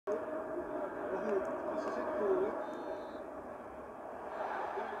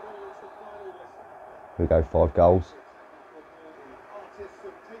we go, 5 goals.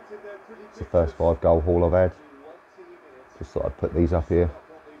 It's the first 5-goal haul I've had. Just thought I'd put these up here.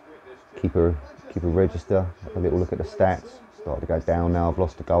 Keep a register, have a little look at the stats. Started to go down now. I've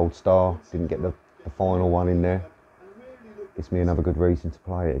lost a gold star. Didn't get the final one in there. Gives me another good reason to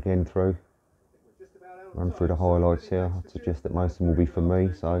play it again through. Run through the highlights here. I'd suggest that most of them will be for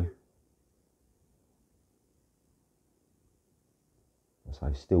me, so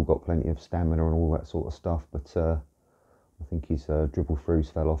still got plenty of stamina and all that sort of stuff, but I think his dribble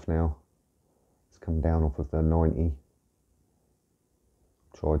throughs fell off now. It's come down off of the 90.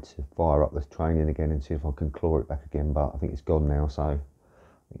 Tried to fire up the training again and see if I can claw it back again, but I think it's gone now, so I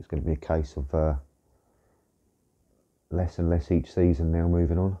think it's going to be a case of less and less each season now.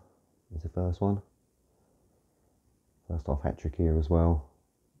 Moving on. There's the first one. First half hat-trick here as well.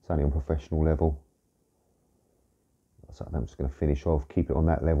 It's only on professional level. So I'm just going to finish off, keep it on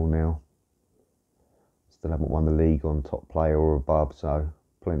that level now. Still haven't won the league on top player or above, so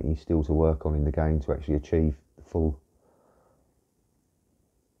plenty still to work on in the game to actually achieve the full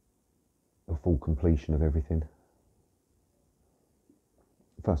completion of everything.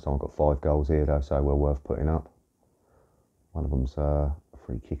 First time I got 5 goals here though, so well worth putting up. One of them's a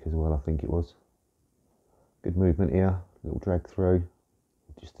free kick as well, I think it was. Good movement here, little drag through,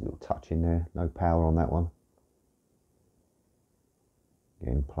 just a little touch in there, no power on that one.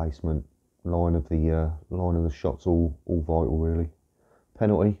 Again, placement, line of the shots, all vital really.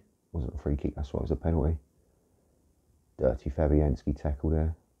 Penalty, wasn't a free kick, that's why it was a penalty. Dirty Fabianski tackle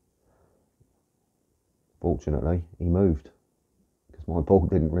there. Fortunately, he moved, because my ball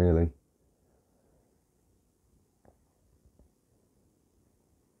didn't really.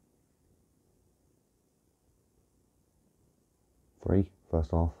 Free,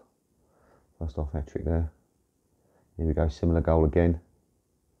 first half hat-trick there. Here we go, similar goal again.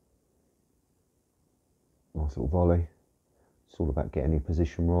 Nice little volley. It's all about getting your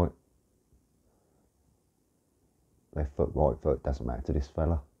position right. Left foot, right foot, doesn't matter to this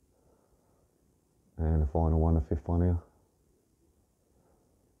fella. And the final one, the 5th one here.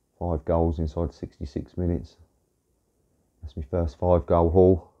 5 goals inside 66 minutes. That's my first 5-goal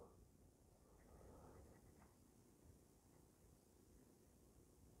haul.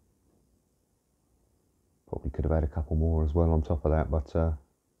 Probably could have had a couple more as well on top of that, but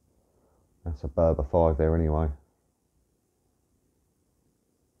that's a Berber 5 there anyway.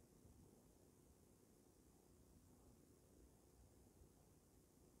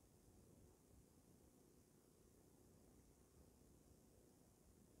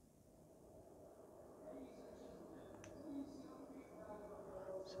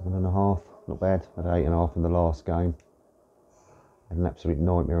 Seven and a half, not bad. I had 8.5 in the last game. Had an absolute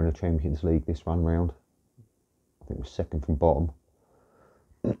nightmare in the Champions League this run round. I think it was second from bottom.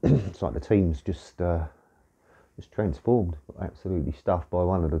 It's like the team's just transformed. Absolutely stuffed by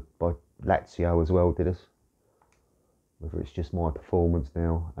by Lazio as well, did us. Whether it's just my performance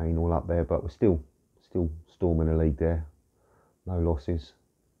now, ain't all up there, but we're still storming the league there. No losses,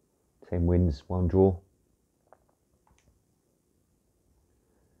 10 wins, 1 draw.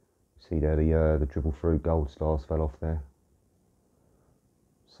 See there, the dribble through gold stars fell off there.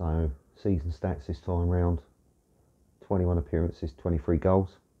 So season stats this time round: 21 appearances, 23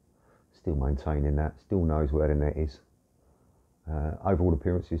 goals. Still maintaining that. Still knows where the net is. Overall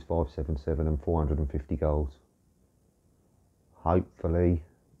appearances 577 and 450 goals. Hopefully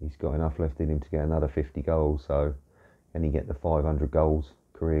he's got enough left in him to get another 50 goals. So can he get the 500 goals,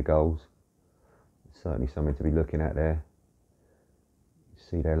 career goals? It's certainly something to be looking at there.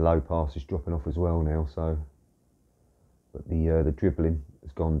 See their low pass is dropping off as well now, so but the dribbling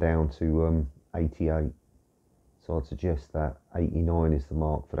has gone down to 88, so I'd suggest that 89 is the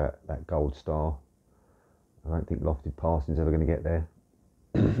mark for that gold star. I don't think lofted passing is ever going to get there.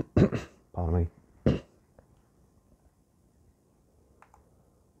 Pardon me.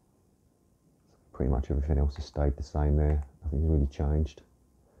 Pretty much everything else has stayed the same there. Nothing's really changed.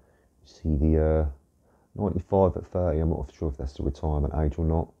 You see the 95 at 30, I'm not sure if that's the retirement age or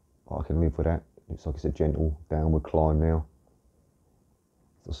not, but I can live with that. Looks like it's a gentle downward climb now.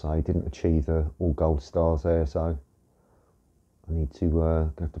 As I say, didn't achieve the all gold stars there, so I need to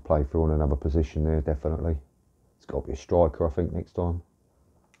have to play through on another position there, definitely. It's got to be a striker, I think, next time.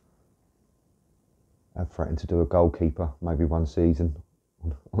 I've threatened to do a goalkeeper, maybe one season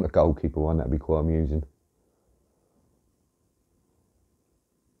on a goalkeeper one, that'd be quite amusing.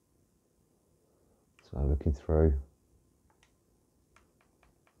 So looking through.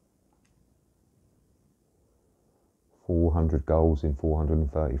 400 goals in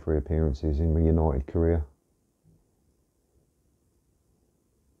 433 appearances in my United career.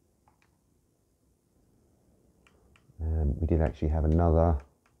 And we did actually have another.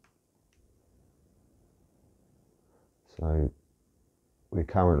 So we're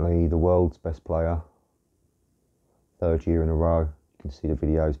currently the world's best player, 3rd year in a row. You can see the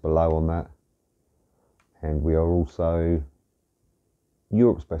videos below on that. And we are also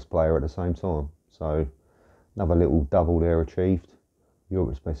Europe's best player at the same time. So another little double there achieved.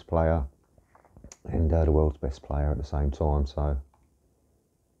 Europe's best player and the world's best player at the same time. So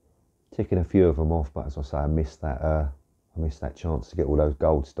ticking a few of them off, but as I say, I missed that chance to get all those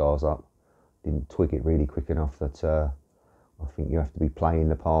gold stars up. Didn't twig it really quick enough that I think you have to be playing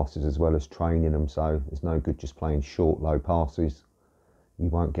the passes as well as training them. So it's no good just playing short, low passes. You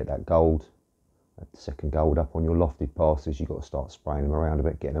won't get that gold, that second gold up on your lofted passes. You've got to start spraying them around a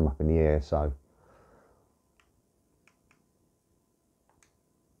bit, getting them up in the air. So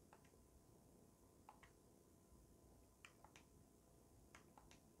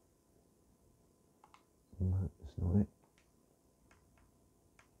no, that's not it.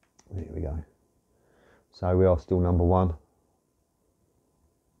 There we go. So we are still number 1.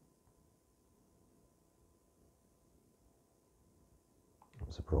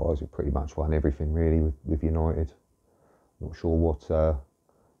 I'm surprised we pretty much won everything really with United. Not sure what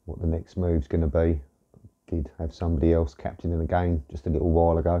the next move's going to be. Did have somebody else captain in the game just a little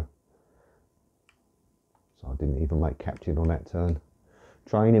while ago, so I didn't even make captain on that turn.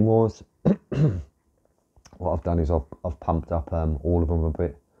 Training wise, what I've done is I've pumped up all of them a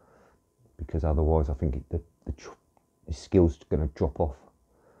bit, because otherwise I think the skill's going to drop off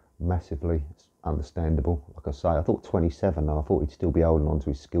massively. It's understandable. Like I say, I thought 27, I thought he'd still be holding on to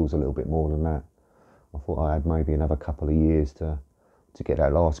his skills a little bit more than that. I thought I had maybe another couple of years to get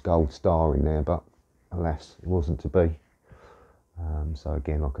that last gold star in there, but alas, it wasn't to be. So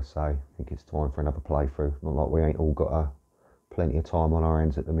again, like I say, I think it's time for another playthrough. Not like we ain't all got plenty of time on our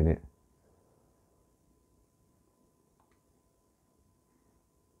hands at the minute.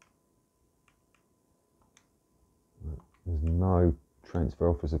 There's no transfer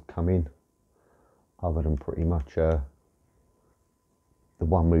offers have come in, other than pretty much the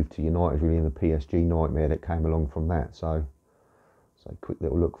one move to United really, and the PSG nightmare that came along from that. So quick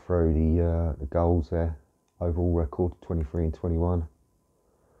little look through the goals there. Overall record 23 and 21.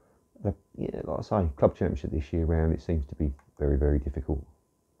 Yeah, like I say, club championship this year round, it seems to be very, very difficult.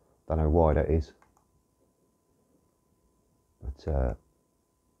 Don't know why that is, but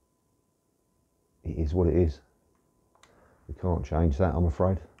it is what it is. We can't change that, I'm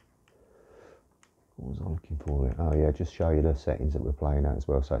afraid. What was I looking for there? Oh yeah, just show you the settings that we're playing at as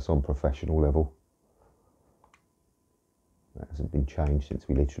well. So it's on professional level. That hasn't been changed since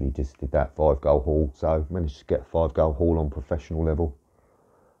we literally just did that 5-goal haul. So managed to get a 5-goal haul on professional level.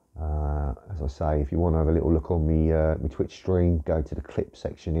 As I say, if you want to have a little look on my Twitch stream, go to the clip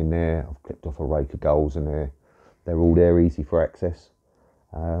section in there. I've clipped off a rake of goals and they're all there, easy for access.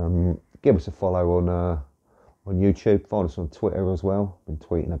 Give us a follow on YouTube. Find us on Twitter as well. Been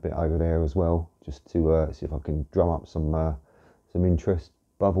tweeting a bit over there as well, just to see if I can drum up some interest.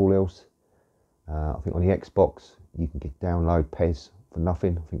 Above all else, I think on the Xbox you can download PES for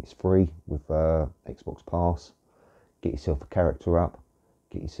nothing. I think it's free with Xbox Pass. Get yourself a character up.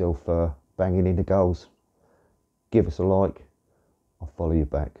 Get yourself banging in the goals. Give us a like. I'll follow you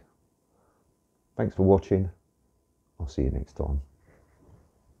back. Thanks for watching. I'll see you next time.